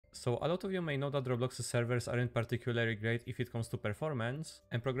So a lot of you may know that Roblox's servers aren't particularly great if it comes to performance,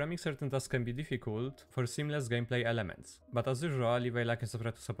 and programming certain tasks can be difficult for seamless gameplay elements. But as usual, leave a like and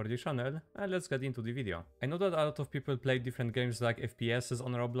subscribe to support the channel, and let's get into the video. I know that a lot of people play different games like FPSs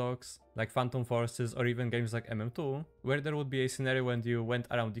on Roblox, like Phantom Forces, or even games like MM2, where there would be a scenario when you went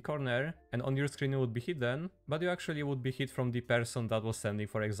around the corner, and on your screen you would be hidden, but you actually would be hit from the person that was standing,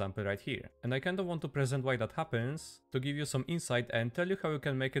 for example, right here. And I kind of want to present why that happens, to give you some insight and tell you how you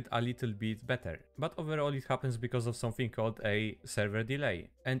can make it a little bit better. But overall it happens because of something called a server delay.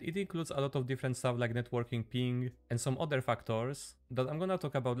 And it includes a lot of different stuff like networking, ping, and some other factors that I'm gonna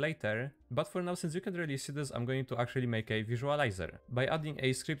talk about later, but for now, since you can't really see this, I'm going to actually make a visualizer by adding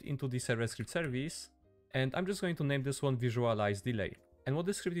a script into the server script service, and I'm just going to name this one visualize delay. And what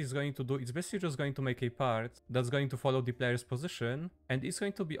this script is going to do, it's basically just going to make a part that's going to follow the player's position, and it's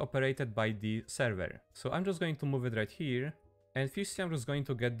going to be operated by the server. So I'm just going to move it right here, and firstly I'm just going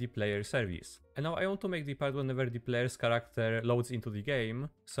to get the player service. And now I want to make the part whenever the player's character loads into the game,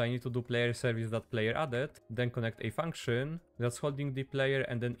 so I need to do player service that player added, then connect a function that's holding the player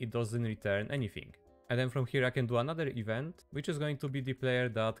and then it doesn't return anything. And then from here I can do another event, which is going to be the player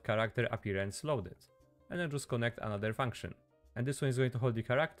that character appearance loaded. And then just connect another function. And this one is going to hold the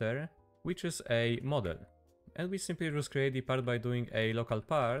character, which is a model. And we simply just create the part by doing a local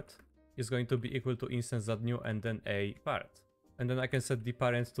part is going to be equal to instance.new and then a part. And then I can set the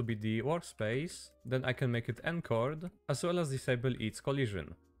parent to be the workspace, then I can make it encored, as well as disable its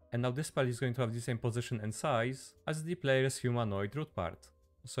collision. And now this part is going to have the same position and size as the player's humanoid root part.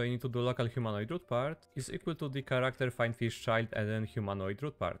 So I need to do local humanoid root part is equal to the character find fish child and then humanoid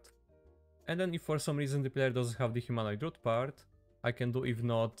root part. And then if for some reason the player doesn't have the humanoid root part, I can do if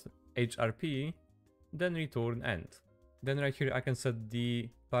not HRP, then return end. Then right here I can set the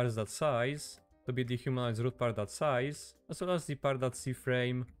parts.size to be the humanoid's root part.size, as well as the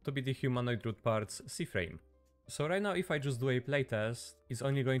part.cframe to be the humanoid root part's cframe. So right now if I just do a playtest, it's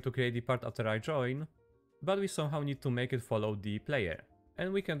only going to create the part after I join, but we somehow need to make it follow the player.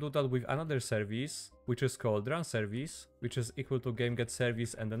 And we can do that with another service, which is called run service, which is equal to game get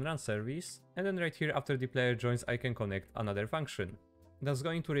service and then run service. And then right here after the player joins I can connect another function that's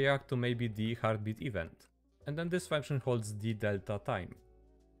going to react to maybe the heartbeat event. And then this function holds the delta time.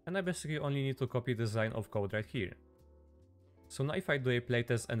 And I basically only need to copy this line of code right here. So now if I do a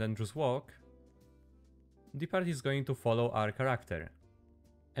playtest and then just walk, the part is going to follow our character.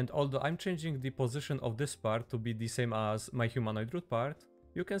 And although I'm changing the position of this part to be the same as my humanoid root part,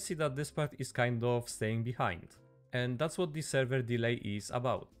 you can see that this part is kind of staying behind. And that's what the server delay is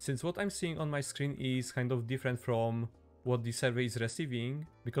about. Since what I'm seeing on my screen is kind of different from what the server is receiving,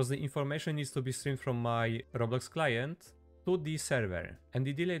 because the information needs to be streamed from my Roblox client to the server. And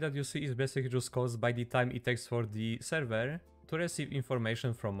the delay that you see is basically just caused by the time it takes for the server to receive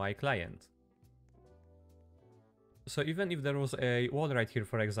information from my client. So even if there was a wall right here,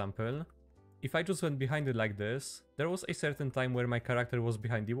 for example, if I just went behind it like this, there was a certain time where my character was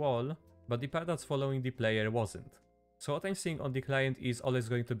behind the wall, but the part that's following the player wasn't. So what I'm seeing on the client is always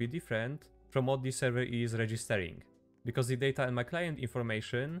going to be different from what the server is registering, because the data and my client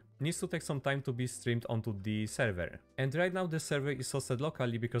information needs to take some time to be streamed onto the server. And right now the server is hosted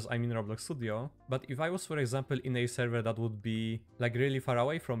locally because I'm in Roblox Studio, but if I was for example in a server that would be like really far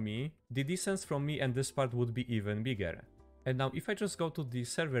away from me, the distance from me and this part would be even bigger. And now if I just go to the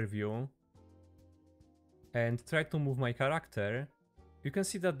server view and try to move my character, you can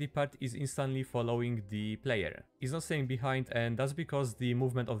see that the part is instantly following the player. It's not staying behind, and that's because the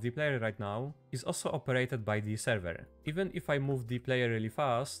movement of the player right now is also operated by the server. Even if I move the player really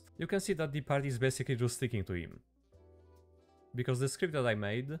fast, you can see that the part is basically just sticking to him. Because the script that I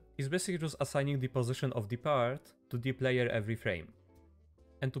made is basically just assigning the position of the part to the player every frame.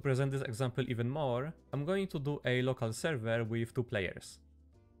 And to present this example even more, I'm going to do a local server with 2 players.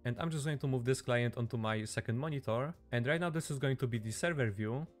 And I'm just going to move this client onto my second monitor, and right now this is going to be the server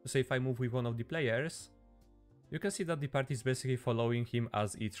view, so if I move with one of the players, you can see that the part is basically following him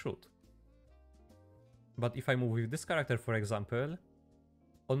as it should. But if I move with this character for example,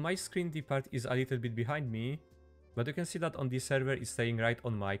 on my screen the part is a little bit behind me, but you can see that on the server it's staying right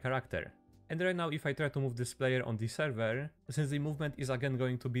on my character. And right now if I try to move this player on the server, since the movement is again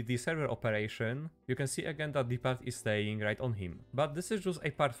going to be the server operation, you can see again that the part is staying right on him. But this is just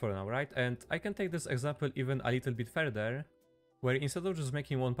a part for now, right? And I can take this example even a little bit further, where instead of just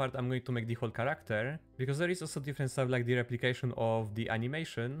making one part, I'm going to make the whole character, because there is also different stuff like the replication of the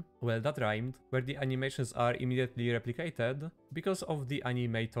animation, well that rhymed, where the animations are immediately replicated because of the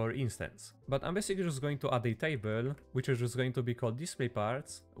animator instance. But I'm basically just going to add a table, which is just going to be called display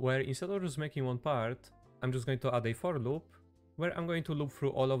parts, where instead of just making one part, I'm just going to add a for loop, where I'm going to loop through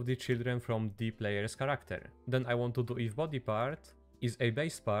all of the children from the player's character. Then I want to do if body part is a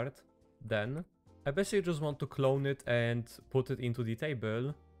base part, then I basically just want to clone it and put it into the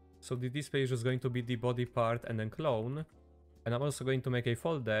table. So the display is just going to be the body part and then clone. And I'm also going to make a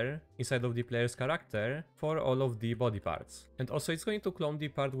folder inside of the player's character for all of the body parts. And also it's going to clone the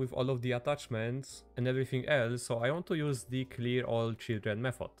part with all of the attachments and everything else, so I want to use the clear all children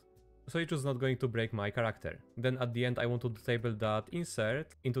method. So it's just not going to break my character. Then at the end I want to do table.insert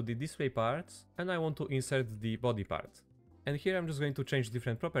into the display parts, and I want to insert the body part. And here I'm just going to change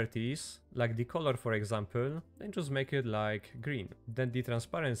different properties, like the color for example, and just make it like green. Then the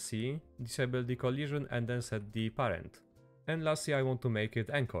transparency, disable the collision and then set the parent. And lastly I want to make it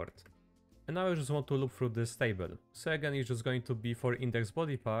anchored. And now I just want to loop through this table. So again it's just going to be for index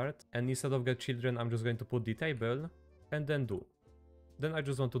body part, and instead of get children I'm just going to put the table and then do. Then I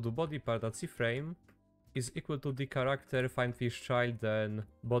just want to do body part.cframe is equal to the character findFishChild, then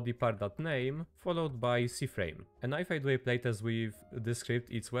body part.name followed by cframe. And now if I do a playtest with this script,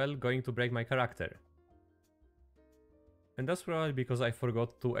 it's well going to break my character. And that's probably because I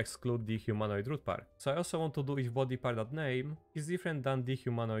forgot to exclude the humanoid root part. So I also want to do if body part.name is different than the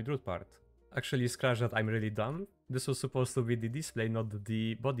humanoid root part. Actually scratch that, I'm really dumb. This was supposed to be the display, not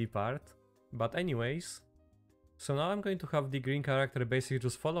the body part. But anyways. So now I'm going to have the green character basically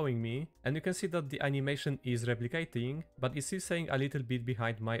just following me, and you can see that the animation is replicating, but it's still staying a little bit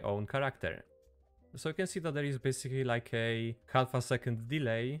behind my own character. So you can see that there is basically like a half a second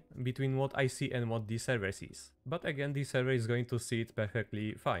delay between what I see and what the server sees. But again, the server is going to see it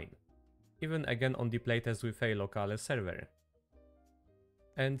perfectly fine. Even again on the playtest with a local server.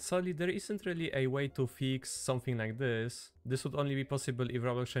 And sadly there isn't really a way to fix something like this. This would only be possible if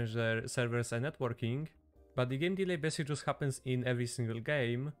Roblox changed their servers and networking. But the game delay basically just happens in every single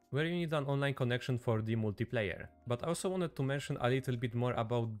game, where you need an online connection for the multiplayer. But I also wanted to mention a little bit more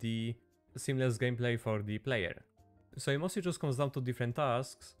about the seamless gameplay for the player. So it mostly just comes down to different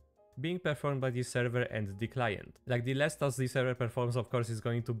tasks being performed by the server and the client. Like the less tasks the server performs, of course, is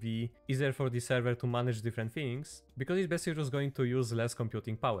going to be easier for the server to manage different things, because it's basically just going to use less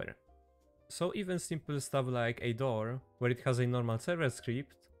computing power. So even simple stuff like a door, where it has a normal server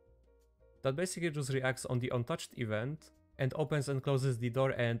script, that basically just reacts on the untouched event and opens and closes the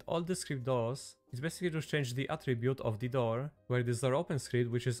door, and all the script does is basically just change the attribute of the door, where this door open script,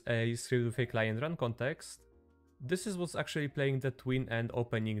 which is a script with a client run context, this is what's actually playing the twin and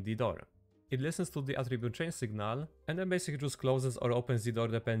opening the door. It listens to the attribute change signal and then basically just closes or opens the door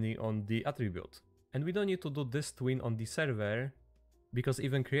depending on the attribute. And we don't need to do this twin on the server, because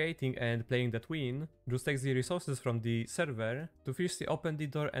even creating and playing the twin just takes the resources from the server to firstly open the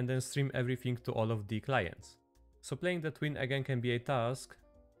door and then stream everything to all of the clients. So playing the twin again can be a task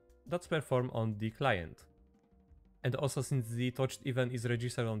that's performed on the client. And also, since the touched event is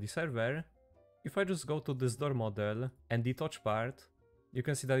registered on the server, if I just go to this door model and the touch part, you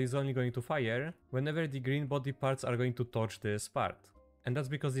can see that it's only going to fire whenever the green body parts are going to touch this part. And that's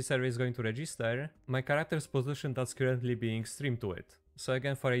because the server is going to register my character's position that's currently being streamed to it. So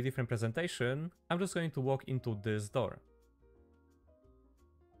again, for a different presentation, I'm just going to walk into this door.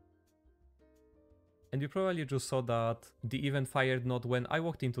 And you probably just saw that the event fired not when I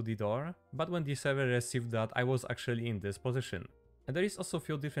walked into the door, but when the server received that I was actually in this position. And there is also a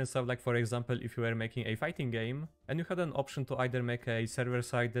few different stuff, like for example, if you were making a fighting game and you had an option to either make a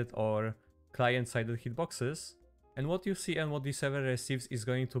server-sided or client-sided hitboxes, and what you see and what the server receives is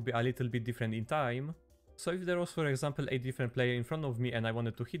going to be a little bit different in time. So if there was, for example, a different player in front of me and I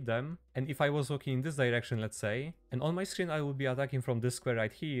wanted to hit them, and if I was walking in this direction, let's say, and on my screen I would be attacking from this square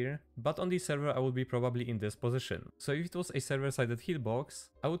right here, but on the server I would be probably in this position. So if it was a server-sided hitbox,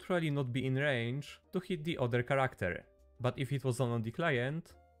 I would probably not be in range to hit the other character. But if it was on the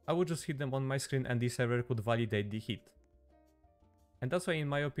client, I would just hit them on my screen and the server could validate the hit. And that's why in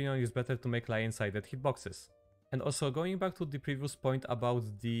my opinion it's better to make client-sided hitboxes. And also, going back to the previous point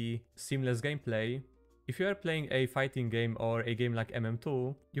about the seamless gameplay, if you are playing a fighting game or a game like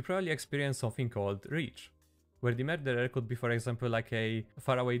MM2, you probably experience something called reach, where the murderer could be, for example, like a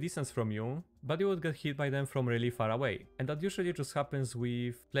faraway distance from you, but you would get hit by them from really far away. And that usually just happens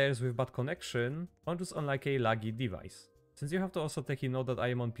with players with bad connection or just on like a laggy device. Since you have to also take in note that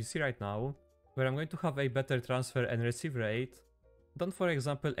I am on PC right now, where I'm going to have a better transfer and receive rate than, for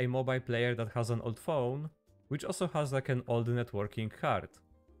example, a mobile player that has an old phone, which also has like an old networking card,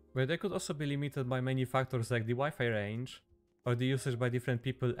 where they could also be limited by many factors like the Wi-Fi range, or the usage by different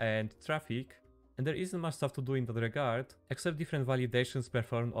people and traffic, and there isn't much stuff to do in that regard, except different validations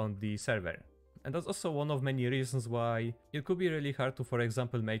performed on the server. And that's also one of many reasons why it could be really hard to, for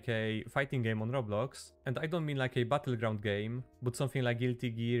example, make a fighting game on Roblox. And I don't mean like a battleground game, but something like Guilty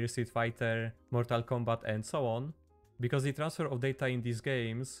Gear, Street Fighter, Mortal Kombat and so on. Because the transfer of data in these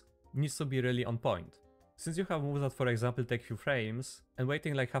games needs to be really on point. Since you have moves that, for example, take few frames, and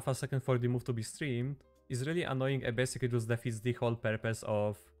waiting like half a second for the move to be streamed is really annoying and basically just defeats the whole purpose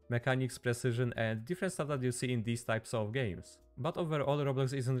of mechanics, precision and different stuff that you see in these types of games. But overall,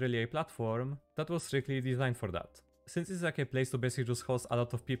 Roblox isn't really a platform that was strictly designed for that. Since it's like a place to basically just host a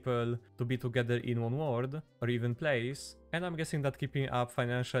lot of people to be together in one world or even place, and I'm guessing that keeping up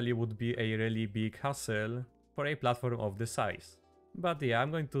financially would be a really big hassle for a platform of this size. But yeah,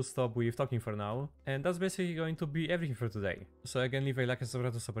 I'm going to stop with talking for now, and that's basically going to be everything for today. So again, leave a like and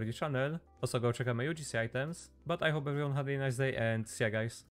subscribe to support the channel, also go check out my UGC items, but I hope everyone had a nice day and see ya guys.